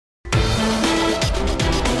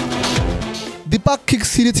দ্বিপাক্ষিক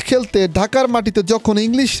সিরিজ খেলতে ঢাকার মাটিতে যখন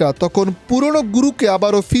ইংলিশরা, তখন পুরনো গুরুকে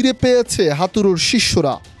আবারও ফিরে পেয়েছে হাতুড়ুর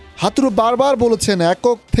শিষ্যরা। হাতুড়ু বারবার বলেছেন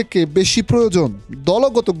একক থেকে বেশি প্রয়োজন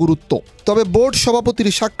দলগত গুরুত্ব। তবে বোর্ড সভাপতির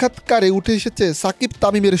সাক্ষাৎকারে উঠে এসেছে সাকিব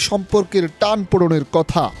তামিমের সম্পর্কের টানপোড়েনের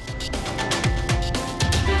কথা।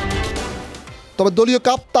 তবে দলীয়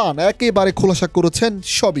কাপ্তান একেবারে খোলাসা করেছেন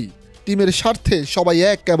সবই। টিমের স্বার্থে সবাই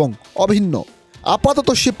এক এবং অভিন্ন। আপাতত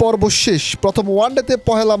সে পর্ব শেষ। প্রথম ওয়ানডেতে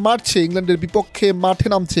পহেলা মার্চে ইংল্যান্ডের বিপক্ষে মাঠে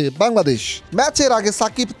নামছে বাংলাদেশ। ম্যাচের আগে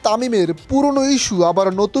সাকিব তামিমের পুরনো ইস্যু আবার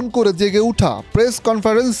নতুন করে জেগে উঠা, প্রেস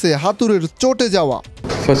কনফারেন্সে হাতুড়ের চটে যাওয়া।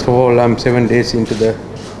 First of all, I'm 7 days into the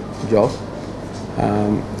job.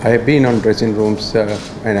 I have been on dressing rooms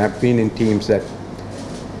and I've been in teams that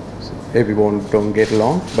everyone don't get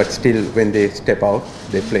along, but still when they step out,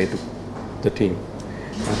 they play to the team.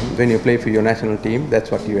 When you play for your national team, that's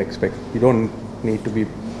what you expect. You don't need to be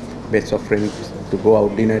best of friends to go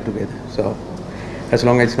out dinner together. So as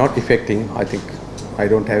long as it's not affecting, I think I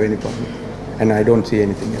don't have any problem and I don't see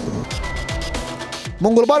anything at the moment.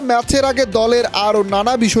 মঙ্গলবার ম্যাচের আগে দলের আরও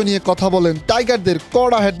নানা বিষয় নিয়ে কথা বলেন টাইগারদের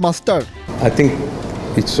কড়া headmaster. I think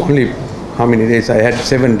it's only how many days? I had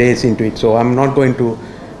 7 days into it, so I'm not going to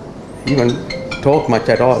even talk much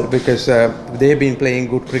at all because they've been playing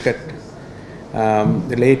good cricket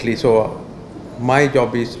lately. So my job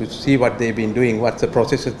is to see what they've been doing, what's the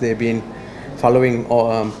processes they've been following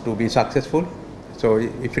to be successful. So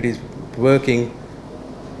if it is working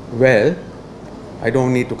well, I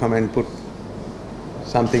don't need to come and put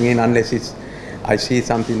something in unless I see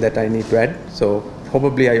something that I need to add. So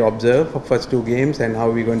probably I observe for first 2 games and how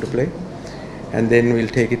we're going to play, and then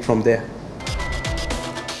we'll take it from there.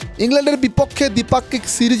 ইংল্যান্ডের বিপক্ষে দ্বিপাক্ষিক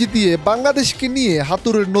series দিয়ে বাংলাদেশকে নিয়ে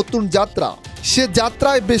হাতুড়ের নতুন যাত্রা। সে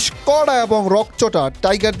যাত্রায় বেশ কড়া এবং রকচটা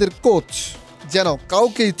টাইগারদের কোচ, যেন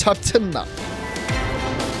কাউকেই ছাড়ছেন না।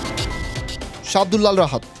 শাবদুল্লাল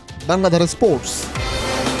রাহাত, বাংলাধারা স্পোর্টস।